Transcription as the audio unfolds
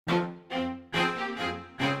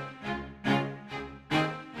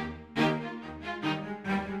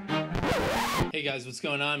Hey guys, what's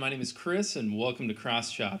going on? My name is Chris and welcome to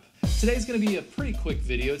CrossChop. Today's going to be a pretty quick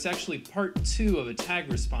video. It's actually part 2 of a tag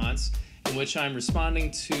response in which I'm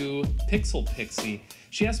responding to Pixel Pixie.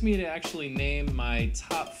 She asked me to actually name my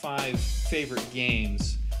top 5 favorite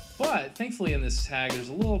games, but thankfully in this tag there's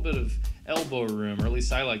a little bit of elbow room, or at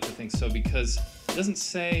least I like to think so, because it doesn't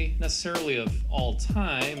say necessarily of all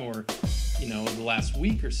time or the last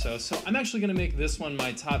week or so. So I'm actually going to make this one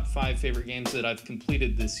my top 5 favorite games that I've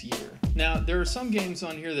completed this year. Now, there are some games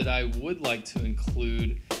on here that I would like to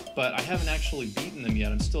include, but I haven't actually beaten them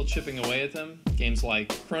yet. I'm still chipping away at them. Games like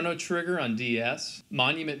Chrono Trigger on DS,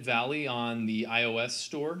 Monument Valley on the iOS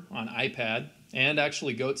store on iPad, and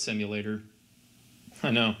actually Goat Simulator. I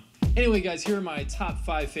know. Anyway, guys, here are my top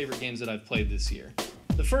 5 favorite games that I've played this year.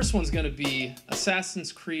 The first one's going to be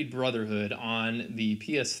Assassin's Creed Brotherhood on the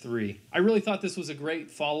PS3. I really thought this was a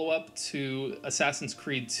great follow-up to Assassin's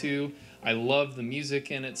Creed 2. I love the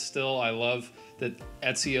music in it still. I love that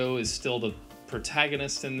Ezio is still the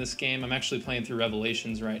protagonist in this game. I'm actually playing through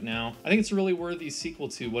Revelations right now. I think it's a really worthy sequel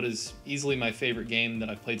to what is easily my favorite game that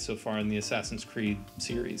I've played so far in the Assassin's Creed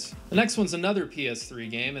series. The next one's another PS3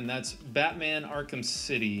 game, and that's Batman Arkham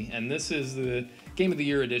City, and this is the Game of the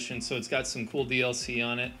Year edition, so it's got some cool DLC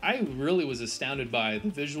on it. I really was astounded by the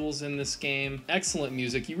visuals in this game. Excellent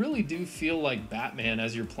music. You really do feel like Batman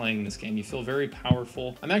as you're playing this game. You feel very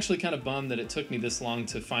powerful. I'm actually kind of bummed that it took me this long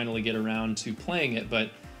to finally get around to playing it,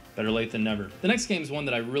 but better late than never. The next game is one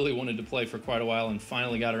that I really wanted to play for quite a while and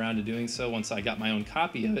finally got around to doing so once I got my own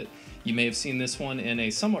copy of it. You may have seen this one in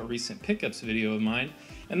a somewhat recent pickups video of mine,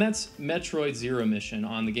 and that's Metroid Zero Mission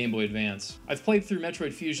on the Game Boy Advance. I've played through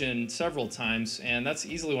Metroid Fusion several times, and that's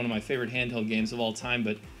easily one of my favorite handheld games of all time,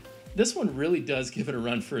 but this one really does give it a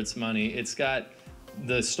run for its money. It's got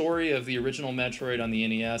the story of the original Metroid on the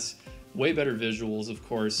NES, way better visuals, of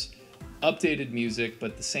course, updated music,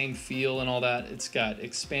 but the same feel and all that. It's got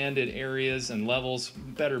expanded areas and levels,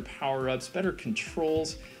 better power-ups, better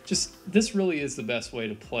controls. Just, this really is the best way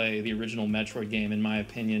to play the original Metroid game, in my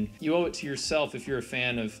opinion. You owe it to yourself, if you're a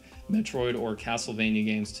fan of Metroid or Castlevania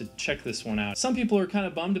games, to check this one out. Some people are kind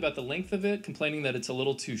of bummed about the length of it, complaining that it's a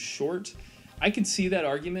little too short. I could see that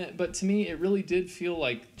argument, but to me, it really did feel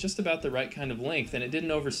like just about the right kind of length, and it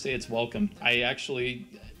didn't overstay its welcome. I actually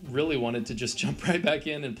really wanted to just jump right back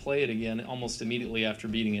in and play it again almost immediately after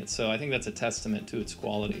beating it, so I think that's a testament to its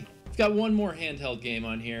quality. I've got one more handheld game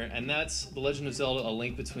on here, and that's The Legend of Zelda: A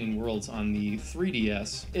Link Between Worlds on the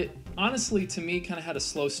 3DS. It honestly, to me, kind of had a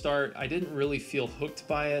slow start. I didn't really feel hooked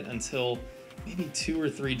by it until maybe 2 or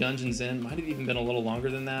 3 dungeons in, might have even been a little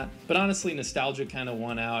longer than that. But honestly, nostalgia kind of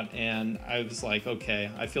won out, and I was like,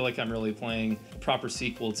 okay, I feel like I'm really playing a proper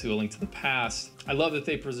sequel to A Link to the Past. I love that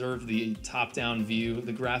they preserved the top-down view.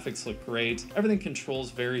 The graphics look great. Everything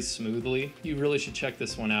controls very smoothly. You really should check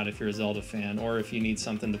this one out if you're a Zelda fan, or if you need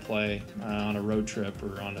something to play on a road trip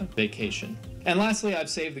or on a vacation. And lastly,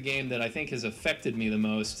 I've saved the game that I think has affected me the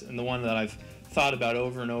most, and the one that I've thought about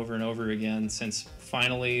over and over and over again since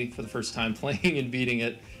finally, for the first time, playing and beating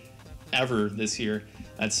it ever this year.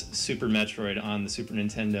 That's Super Metroid on the Super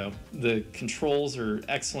Nintendo. The controls are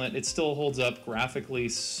excellent. It still holds up graphically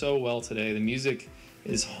so well today. The music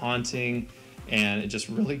is haunting, and it just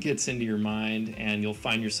really gets into your mind, and you'll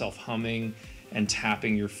find yourself humming and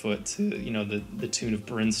tapping your foot to, the tune of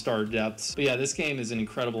Brinstar Depths. But yeah, this game is an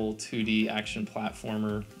incredible 2D action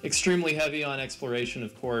platformer. Extremely heavy on exploration,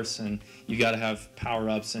 of course, and you gotta have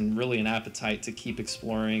power-ups and really an appetite to keep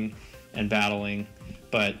exploring and battling.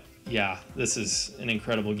 But yeah, this is an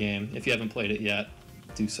incredible game. If you haven't played it yet,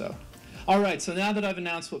 do so. Alright, so now that I've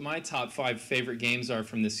announced what my top 5 favorite games are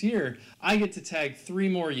from this year, I get to tag 3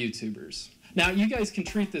 more YouTubers. Now, you guys can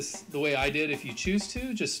treat this the way I did if you choose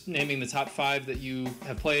to, just naming the top 5 that you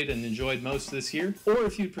have played and enjoyed most this year. Or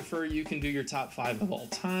if you'd prefer, you can do your top 5 of all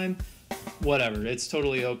time. Whatever, it's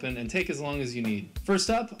totally open, and take as long as you need. First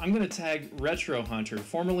up, I'm going to tag RetroHunter,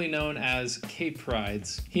 formerly known as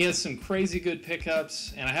Kpridez. He has some crazy good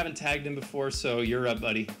pickups, and I haven't tagged him before, so you're up,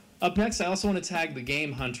 buddy. Up next, I also want to tag the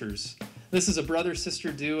Game Hunters. This is a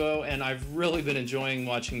brother-sister duo, and I've really been enjoying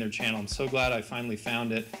watching their channel. I'm so glad I finally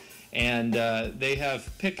found it. And they have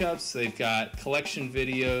pickups, they've got collection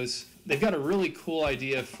videos, they've got a really cool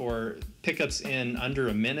idea for pickups in under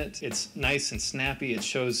a minute. It's nice and snappy. It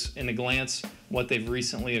shows in a glance what they've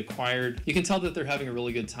recently acquired. You can tell that they're having a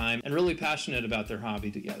really good time and really passionate about their hobby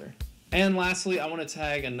together. And lastly, I want to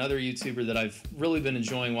tag another YouTuber that I've really been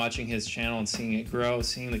enjoying watching his channel and seeing it grow,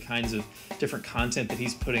 seeing the kinds of different content that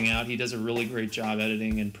he's putting out. He does a really great job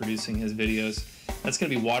editing and producing his videos. That's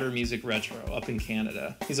going to be watermusic Retro up in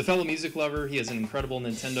Canada. He's a fellow music lover. He has an incredible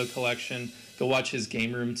Nintendo collection. Go watch his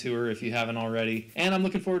game room tour if you haven't already. And I'm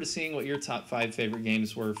looking forward to seeing what your top 5 favorite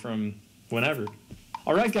games were from whenever.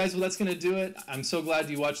 Alright guys, well that's going to do it. I'm so glad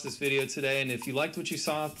you watched this video today, and if you liked what you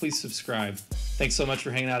saw, please subscribe. Thanks so much for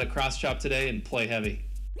hanging out at CrossChop today, and play heavy.